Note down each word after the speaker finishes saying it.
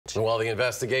Dryhootch. While the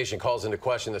investigation calls into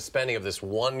question the spending of this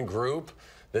one group,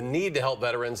 the need to help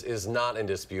veterans is not in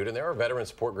dispute, and there are veteran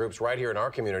support groups right here in our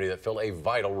community that fill a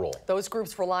vital role. Those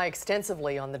groups rely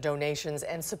extensively on the donations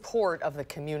and support of the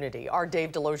community. Our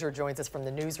Dave Delozier joins us from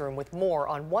the newsroom with more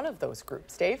on one of those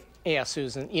groups. Dave? Yeah,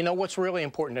 Susan, you know what's really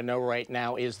important to know right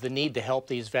now is the need to help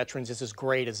these veterans is as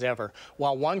great as ever.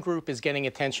 While one group is getting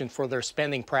attention for their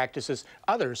spending practices,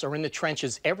 others are in the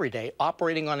trenches every day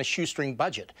operating on a shoestring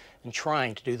budget and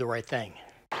trying to do the right thing.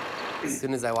 As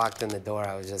soon as I walked in the door,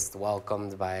 I was just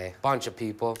welcomed by a bunch of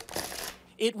people.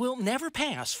 It will never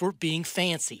pass for being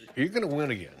fancy. You're going to win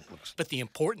again. But the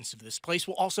importance of this place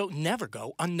will also never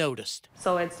go unnoticed.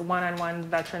 So it's one-on-one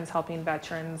veterans helping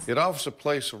veterans. It offers a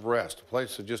place of rest, a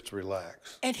place to just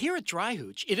relax. And here at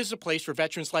Dryhootch, it is a place for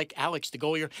veterans like Alex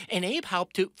Delozier and Abe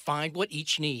Haupt to find what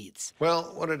each needs.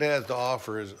 Well, what it has to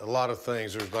offer is a lot of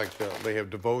things. There's like they have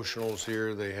devotionals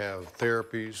here, they have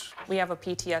therapies. We have a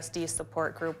PTSD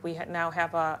support group. We now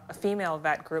have a female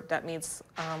vet group that meets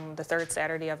the third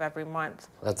Saturday of every month.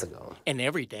 Let's go. And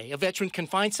every day, a veteran can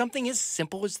find something as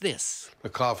simple as this. The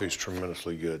coffee's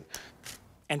tremendously good.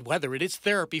 And whether it is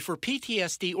therapy for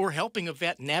PTSD or helping a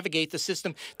vet navigate the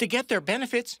system to get their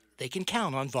benefits, they can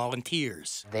count on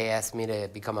volunteers. They asked me to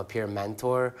become a peer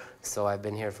mentor, so I've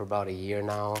been here for about a year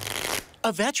now.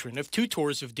 A veteran of 2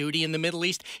 tours of duty in the Middle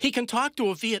East, he can talk to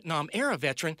a Vietnam-era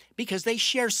veteran because they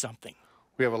share something.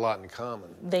 We have a lot in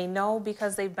common. They know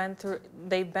because they've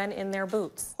been in their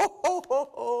boots. Ho, ho, ho,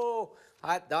 ho.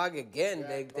 Hot dog again,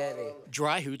 Big Daddy.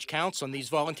 Dryhootch counts on these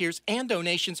volunteers and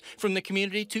donations from the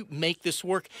community to make this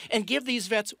work and give these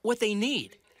vets what they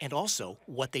need and also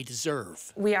what they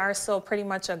deserve. We are still pretty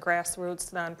much a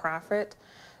grassroots nonprofit,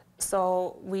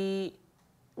 so we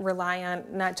rely on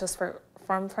not just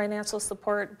from financial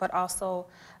support, but also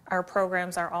our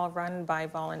programs are all run by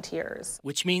volunteers.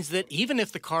 Which means that even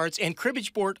if the cards and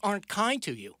cribbage board aren't kind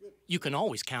to you, you can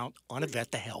always count on a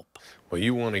vet to help. Well,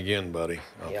 you won again, buddy.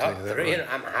 I'll tell you that right.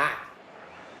 I'm hot.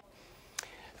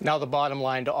 Now, the bottom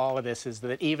line to all of this is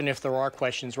that even if there are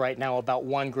questions right now about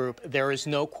one group, there is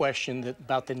no question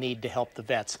about the need to help the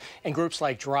vets. And groups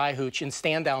like Dryhootch and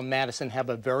Stand Down Madison have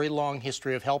a very long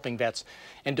history of helping vets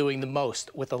and doing the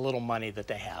most with the little money that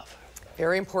they have.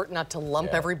 Very important not to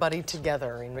lump everybody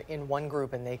together in one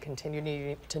group, and they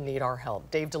continue to need our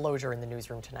help. Dave Delozier in the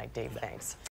newsroom tonight. Dave, thanks.